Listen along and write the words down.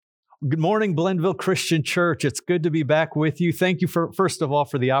Good morning, Glenville Christian Church. It's good to be back with you. Thank you first of all,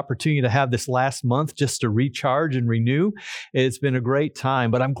 for the opportunity to have this last month just to recharge and renew. It's been a great time,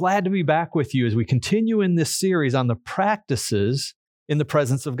 but I'm glad to be back with you as we continue in this series on the practices in the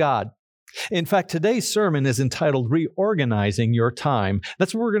presence of God. In fact, today's sermon is entitled Reorganizing Your Time.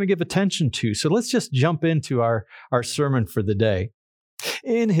 That's what we're going to give attention to. So let's just jump into our sermon for the day.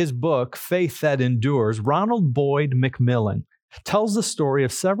 In his book, Faith That Endures, Ronald Boyd McMillan tells the story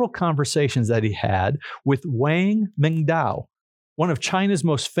of several conversations that he had with Wang Mingdao, one of China's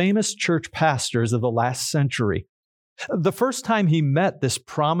most famous church pastors of the last century. The first time he met this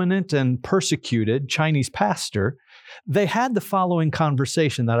prominent and persecuted Chinese pastor, they had the following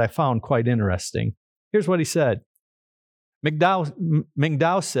conversation that I found quite interesting. Here's what he said.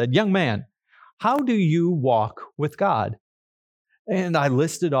 Mingdao said, "Young man, how do you walk with God?" And I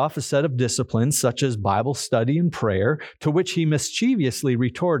listed off a set of disciplines such as Bible study and prayer, to which he mischievously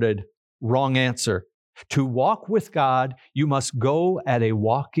retorted, "Wrong answer. To walk with God, you must go at a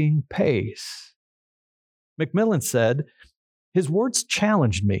walking pace." McMillan said, his words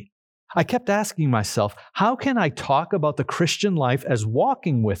challenged me. I kept asking myself, how can I talk about the Christian life as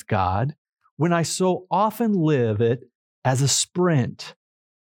walking with God when I so often live it as a sprint?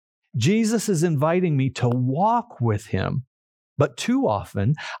 Jesus is inviting me to walk with Him, but too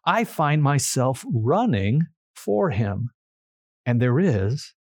often I find myself running for Him. And there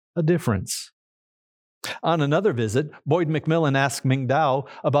is a difference. On another visit, Boyd McMillan asked Mingdao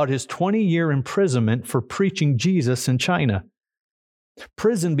about his 20-year imprisonment for preaching Jesus in China.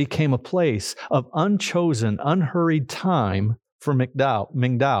 Prison became a place of unchosen, unhurried time for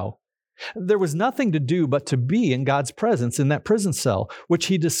Mingdao. There was nothing to do but to be in God's presence in that prison cell, which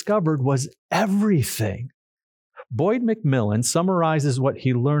he discovered was everything. Boyd McMillan summarizes what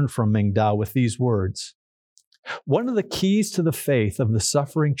he learned from Mingdao with these words. One of the keys to the faith of the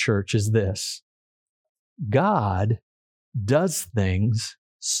suffering church is this: God does things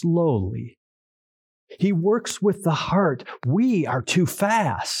slowly. He works with the heart. We are too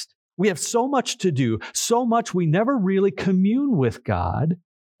fast. We have so much to do, so much we never really commune with God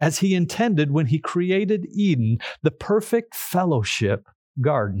as He intended when He created Eden, the perfect fellowship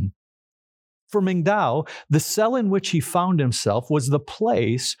garden. For Mingdao, the cell in which he found himself was the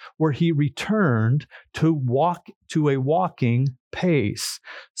place where he returned to a walking pace,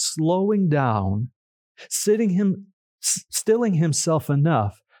 slowing down, stilling himself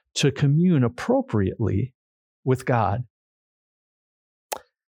enough to commune appropriately with God.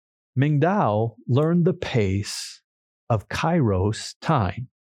 Mingdao learned the pace of Kairos time.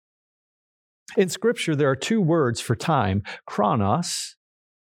 In Scripture, there are two words for time, chronos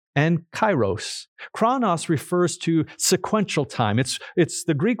and kairos. Chronos refers to sequential time. It's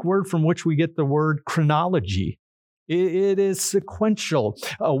the Greek word from which we get the word chronology. It is sequential,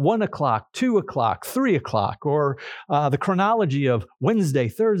 1 o'clock, 2 o'clock, 3 o'clock, or the chronology of Wednesday,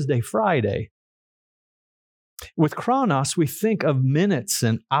 Thursday, Friday. With chronos, we think of minutes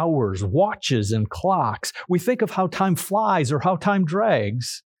and hours, watches and clocks. We think of how time flies or how time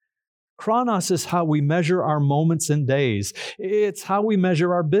drags. Chronos is how we measure our moments and days. It's how we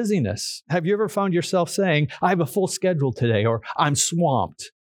measure our busyness. Have you ever found yourself saying, I have a full schedule today, or I'm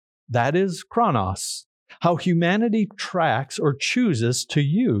swamped? That is chronos, how humanity tracks or chooses to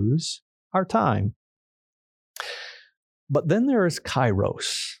use our time. But then there is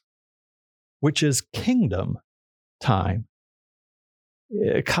kairos, which is kingdom time.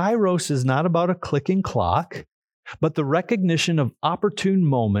 Kairos is not about a clicking clock, but the recognition of opportune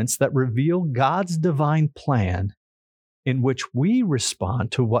moments that reveal God's divine plan in which we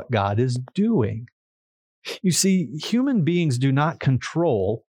respond to what God is doing. You see, human beings do not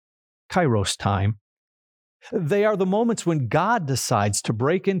control Kairos time. They are the moments when God decides to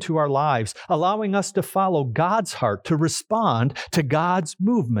break into our lives, allowing us to follow God's heart, to respond to God's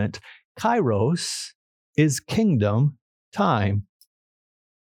movement. Kairos is kingdom time.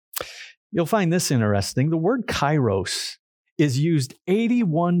 You'll find this interesting. The word kairos is used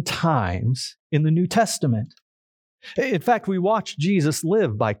 81 times in the New Testament. In fact, we watch Jesus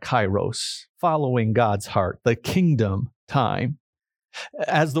live by kairos, following God's heart, the kingdom time.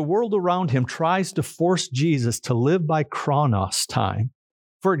 As the world around him tries to force Jesus to live by chronos time.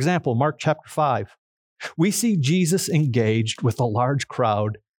 For example, Mark chapter 5, we see Jesus engaged with a large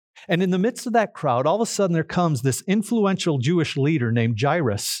crowd. And in the midst of that crowd, all of a sudden there comes this influential Jewish leader named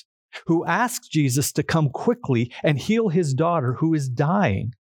Jairus, who asks Jesus to come quickly and heal his daughter who is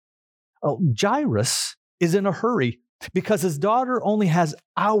dying. Jairus is in a hurry because his daughter only has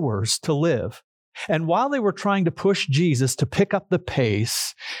hours to live. And while they were trying to push Jesus to pick up the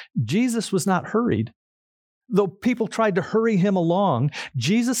pace, Jesus was not hurried. Though people tried to hurry him along,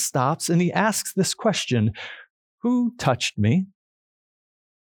 Jesus stops and he asks this question, "Who touched me?"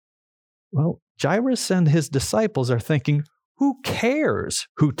 Well, Jairus and his disciples are thinking, "Who cares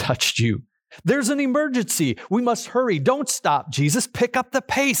who touched you? There's an emergency. We must hurry. Don't stop, Jesus. Pick up the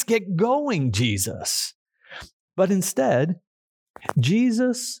pace. Get going, Jesus." But instead,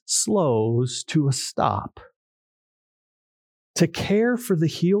 Jesus slows to a stop to care for the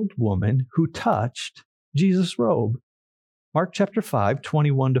healed woman who touched Jesus' robe. Mark chapter 5,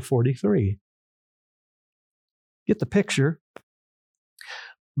 21 to 43. Get the picture.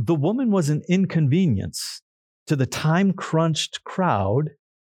 The woman was an inconvenience to the time-crunched crowd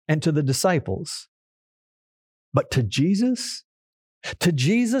and to the disciples. But to Jesus,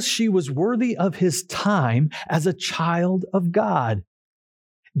 she was worthy of his time as a child of God.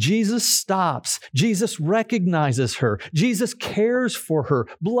 Jesus stops. Jesus recognizes her. Jesus cares for her,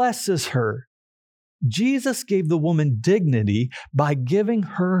 blesses her. Jesus gave the woman dignity by giving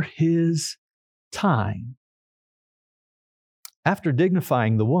her his time. After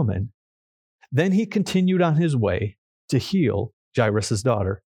dignifying the woman, then he continued on his way to heal Jairus'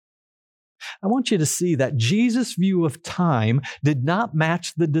 daughter. I want you to see that Jesus' view of time did not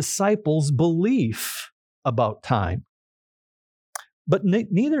match the disciples' belief about time. But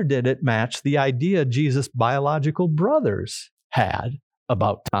neither did it match the idea Jesus' biological brothers had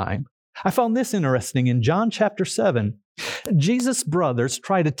about time. I found this interesting. In John chapter 7, Jesus' brothers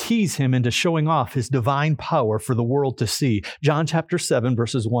try to tease him into showing off his divine power for the world to see. John chapter 7,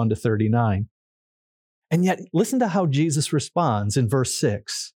 verses 1 to 39. And yet, listen to how Jesus responds in verse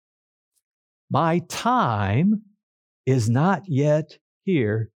 6. "My time is not yet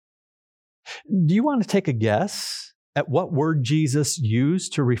here." Do you want to take a guess at what word Jesus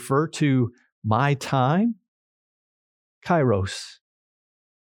used to refer to my time? Kairos.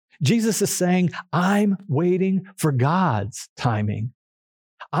 Jesus is saying, I'm waiting for God's timing.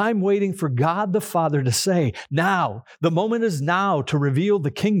 I'm waiting for God the Father to say, now, the moment is now to reveal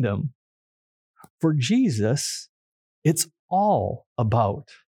the kingdom. For Jesus, it's all about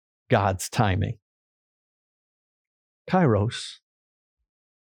God's timing. Kairos.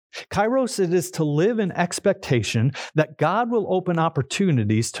 Kairos, it is to live in expectation that God will open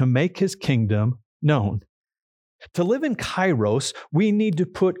opportunities to make his kingdom known. To live in Kairos, we need to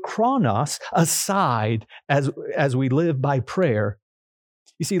put chronos aside as we live by prayer.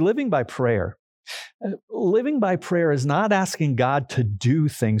 You see, living by prayer is not asking God to do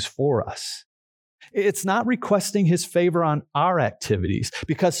things for us. It's not requesting his favor on our activities,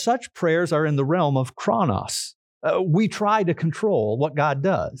 because such prayers are in the realm of chronos. We try to control what God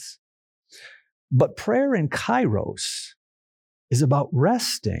does. But prayer in Kairos is about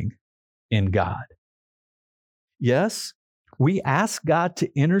resting in God. Yes, we ask God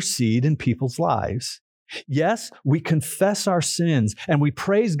to intercede in people's lives. Yes, we confess our sins and we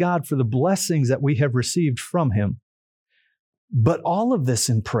praise God for the blessings that we have received from him. But all of this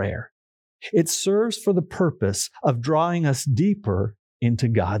in prayer, it serves for the purpose of drawing us deeper into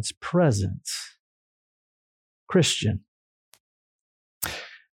God's presence. Christian,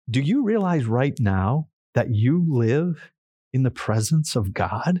 do you realize right now that you live in the presence of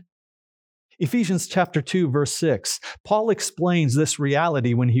God? Ephesians chapter 2, verse 6, Paul explains this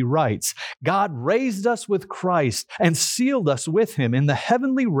reality when he writes, God raised us with Christ and sealed us with him in the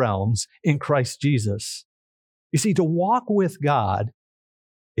heavenly realms in Christ Jesus. You see, to walk with God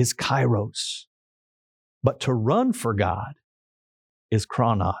is kairos, but to run for God is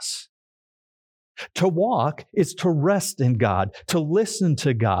chronos. To walk is to rest in God, to listen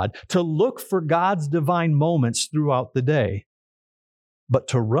to God, to look for God's divine moments throughout the day. But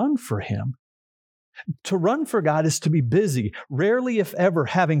to run for him, to run for God is to be busy, rarely if ever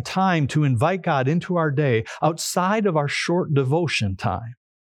having time to invite God into our day outside of our short devotion time.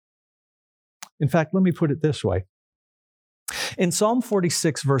 In fact, let me put it this way. In Psalm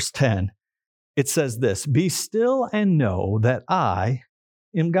 46, verse 10, it says this, "Be still and know that I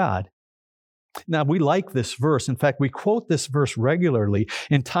am God." Now, we like this verse. In fact, we quote this verse regularly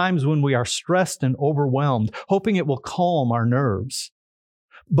in times when we are stressed and overwhelmed, hoping it will calm our nerves.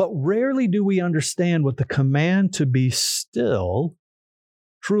 But rarely do we understand what the command to be still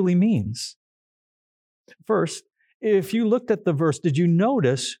truly means. First, if you looked at the verse, did you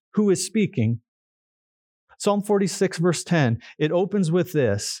notice who is speaking? Psalm 46, verse 10, it opens with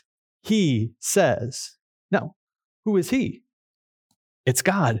this, "He says." Now, who is he? It's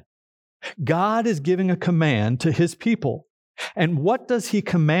God. God is giving a command to his people. And what does he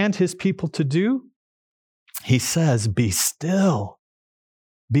command his people to do? He says, be still.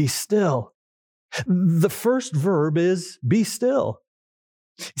 Be still. The first verb is be still.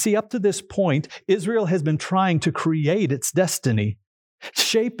 See, up to this point, Israel has been trying to create its destiny,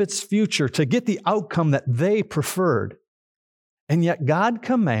 shape its future to get the outcome that they preferred. And yet God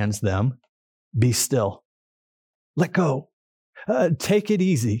commands them, be still. Let go. Take it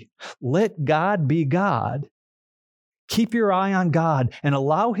easy. Let God be God. Keep your eye on God and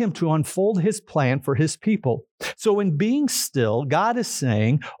allow Him to unfold His plan for His people. So in being still, God is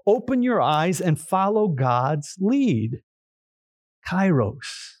saying, open your eyes and follow God's lead.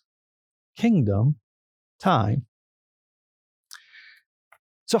 Kairos, kingdom, time.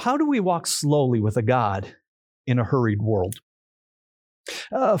 So how do we walk slowly with a God in a hurried world?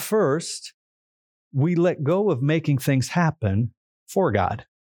 First, we let go of making things happen for God.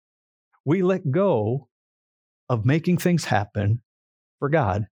 We let go of making things happen for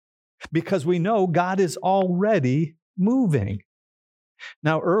God because we know God is already moving.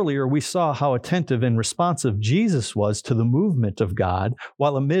 Now, earlier we saw how attentive and responsive Jesus was to the movement of God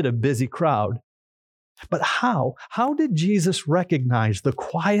while amid a busy crowd. But how? How did Jesus recognize the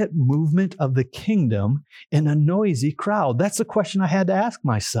quiet movement of the kingdom in a noisy crowd? That's the question I had to ask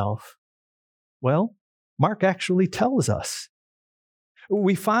myself. Well, Mark actually tells us.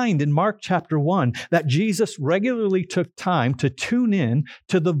 We find in Mark chapter 1 that Jesus regularly took time to tune in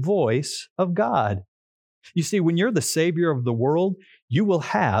to the voice of God. You see, when you're the Savior of the world, you will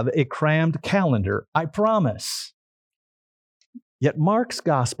have a crammed calendar, I promise. Yet Mark's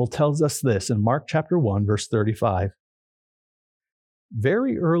gospel tells us this in Mark chapter 1, verse 35.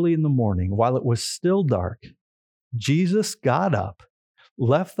 Very early in the morning, while it was still dark, Jesus got up,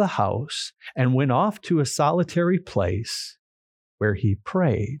 left the house, and went off to a solitary place where He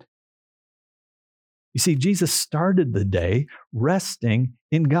prayed. You see, Jesus started the day resting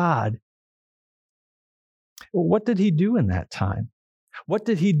in God. Well, what did He do in that time? What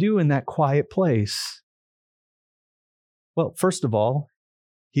did He do in that quiet place? Well, first of all,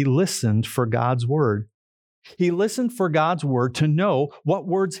 He listened for God's word. He listened for God's word to know what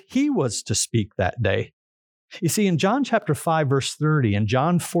words He was to speak that day. You see, in John chapter 5, verse 30, and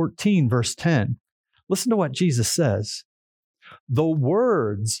John 14, verse 10, listen to what Jesus says. The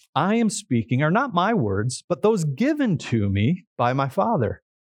words I am speaking are not my words, but those given to me by my Father.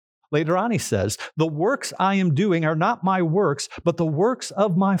 Later on, He says, the works I am doing are not my works, but the works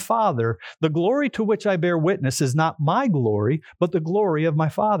of my Father. The glory to which I bear witness is not my glory, but the glory of my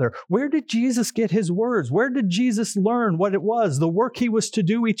Father. Where did Jesus get His words? Where did Jesus learn what it was, the work He was to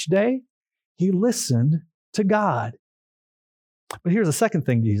do each day? He listened to God. But here's the second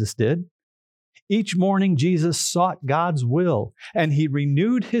thing Jesus did. Each morning, Jesus sought God's will, and He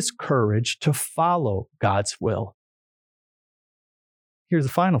renewed His courage to follow God's will. Here's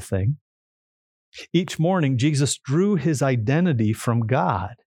the final thing. Each morning, Jesus drew His identity from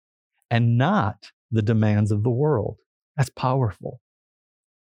God and not the demands of the world. That's powerful.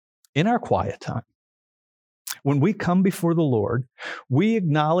 In our quiet time, when we come before the Lord, we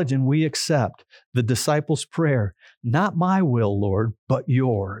acknowledge and we accept the disciples' prayer, not my will, Lord, but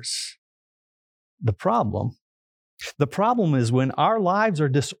yours. The problem is when our lives are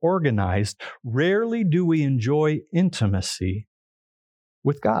disorganized, rarely do we enjoy intimacy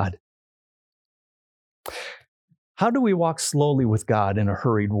with God. How do we walk slowly with God in a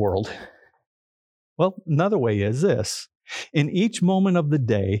hurried world? Well, another way is this. In each moment of the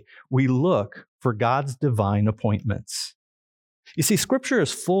day, we look for God's divine appointments. You see, Scripture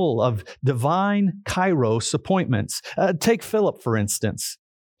is full of divine kairos appointments. Take Philip, for instance.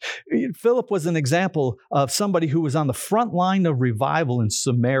 Philip was an example of somebody who was on the front line of revival in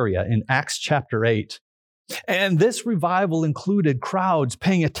Samaria in Acts chapter 8. And this revival included crowds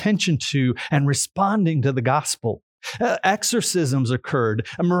paying attention to and responding to the gospel. Exorcisms occurred,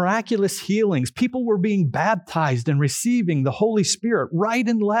 miraculous healings. People were being baptized and receiving the Holy Spirit right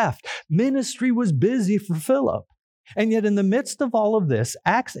and left. Ministry was busy for Philip. And yet in the midst of all of this,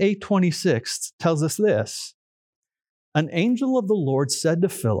 Acts 8:26 tells us this. An angel of the Lord said to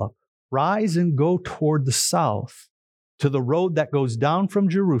Philip, rise and go toward the south to the road that goes down from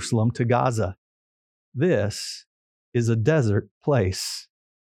Jerusalem to Gaza. This is a desert place.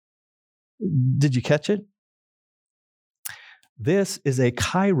 Did you catch it? This is a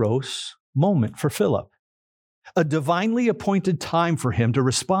kairos moment for Philip, a divinely appointed time for him to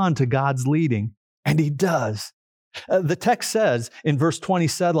respond to God's leading, and he does. The text says in verse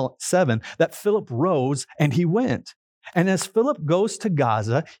 27 that Philip rose and he went. And as Philip goes to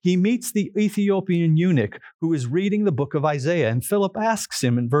Gaza, he meets the Ethiopian eunuch who is reading the book of Isaiah. And Philip asks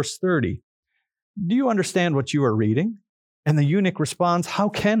him in verse 30, do you understand what you are reading? And the eunuch responds, how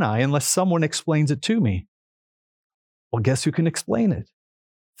can I unless someone explains it to me? Well, guess who can explain it?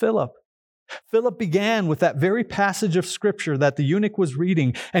 Philip. Philip began with that very passage of Scripture that the eunuch was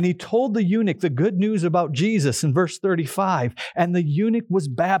reading, and he told the eunuch the good news about Jesus in verse 35, and the eunuch was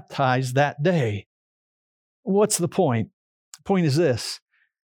baptized that day. What's the point? The point is this.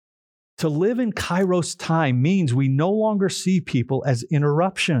 To live in Kairos time means we no longer see people as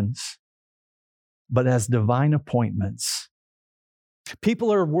interruptions, but as divine appointments.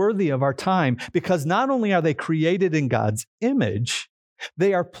 People are worthy of our time because not only are they created in God's image,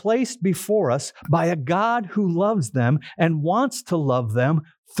 they are placed before us by a God who loves them and wants to love them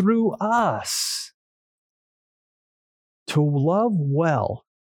through us. To love well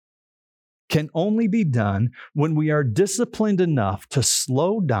can only be done when we are disciplined enough to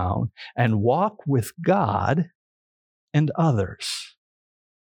slow down and walk with God and others.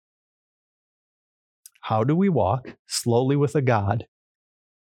 How do we walk slowly with a God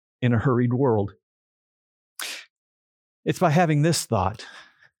in a hurried world? It's by having this thought.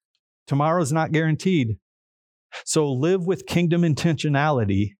 Tomorrow is not guaranteed. So live with kingdom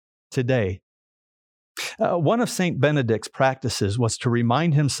intentionality today. One of St. Benedict's practices was to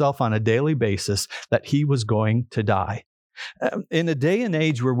remind himself on a daily basis that he was going to die. In a day and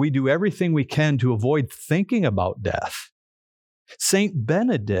age where we do everything we can to avoid thinking about death, St.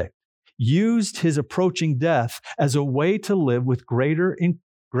 Benedict used his approaching death as a way to live with greater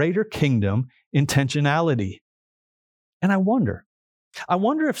kingdom intentionality. And I wonder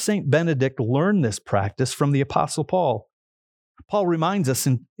if St. Benedict learned this practice from the Apostle Paul. Paul reminds us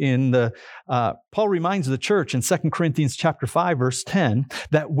Paul reminds the church in 2 Corinthians chapter 5, verse 10,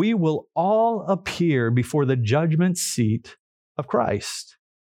 that we will all appear before the judgment seat of Christ.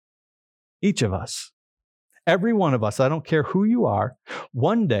 Each of us, every one of us, I don't care who you are,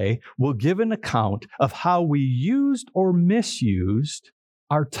 one day will give an account of how we used or misused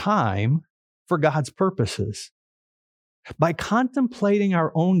our time for God's purposes. By contemplating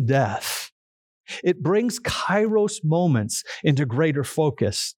our own death, it brings Kairos moments into greater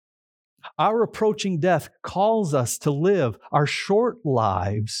focus. Our approaching death calls us to live our short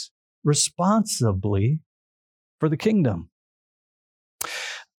lives responsibly for the kingdom.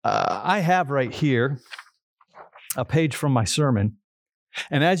 I have right here a page from my sermon.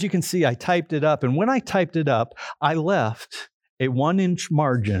 And as you can see, I typed it up. And when I typed it up, I left a 1-inch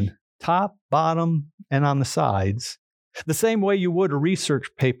margin, top, bottom, and on the sides, the same way you would a research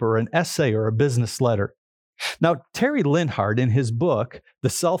paper, an essay, or a business letter. Now, Terry Linhart, in his book, The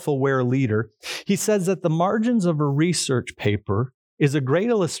Self-Aware Leader, he says that the margins of a research paper is a great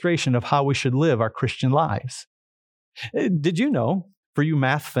illustration of how we should live our Christian lives. Did you know, for you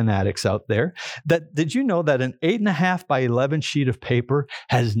math fanatics out there, did you know that an 8.5 by 11 sheet of paper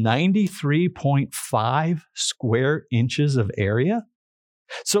has 93.5 square inches of area?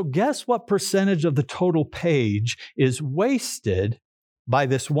 So guess what percentage of the total page is wasted by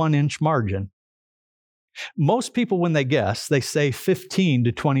this 1-inch margin? Most people, when they guess, they say 15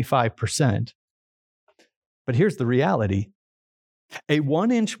 to 25%. But here's the reality. A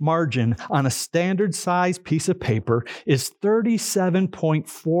 1-inch margin on a standard size piece of paper is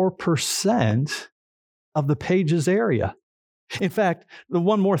 37.4% of the page's area. In fact, the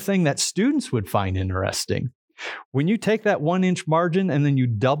one more thing that students would find interesting, when you take that 1-inch margin and then you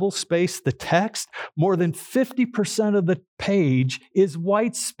double space the text, more than 50% of the page is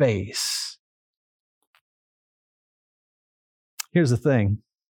white space. Here's the thing.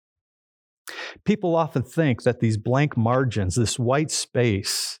 People often think that these blank margins, this white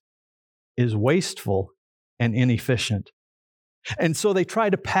space, is wasteful and inefficient. And so they try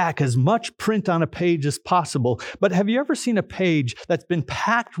to pack as much print on a page as possible. But have you ever seen a page that's been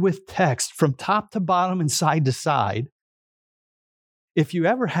packed with text from top to bottom and side to side? If you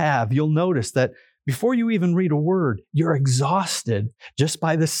ever have, you'll notice that before you even read a word, you're exhausted just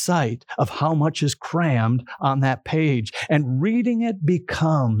by the sight of how much is crammed on that page. And reading it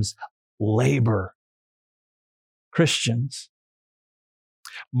becomes labor. Christians,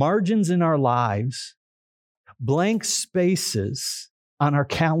 margins in our lives, blank spaces on our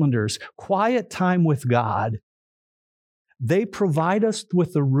calendars, quiet time with God, they provide us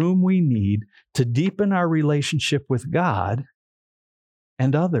with the room we need to deepen our relationship with God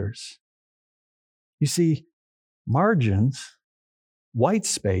and others. You see, margins, white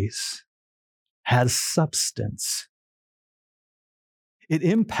space, has substance. It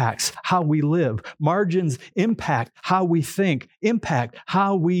impacts how we live. Margins impact how we think, impact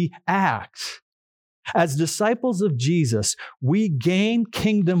how we act. As disciples of Jesus, we gain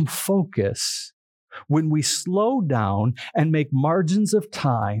kingdom focus when we slow down and make margins of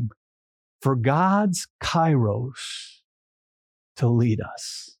time for God's Kairos to lead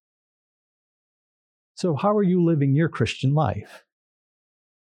us. So how are you living your Christian life?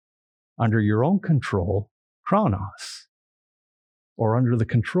 under your own control, chronos, or under the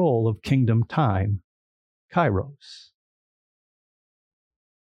control of kingdom time, kairos.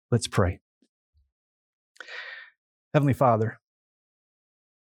 Let's pray. Heavenly Father,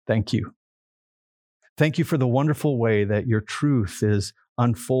 thank you. Thank you for the wonderful way that your truth is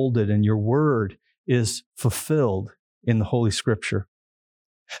unfolded and your word is fulfilled in the Holy Scripture.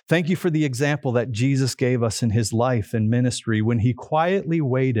 Thank you for the example that Jesus gave us in his life and ministry when he quietly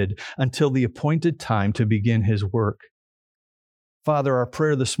waited until the appointed time to begin his work. Father, our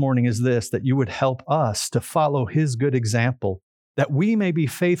prayer this morning is this, that you would help us to follow his good example, that we may each be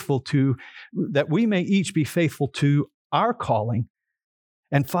faithful to our calling.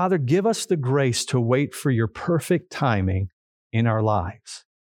 And Father, give us the grace to wait for your perfect timing in our lives.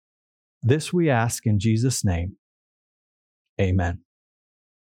 This we ask in Jesus' name. Amen.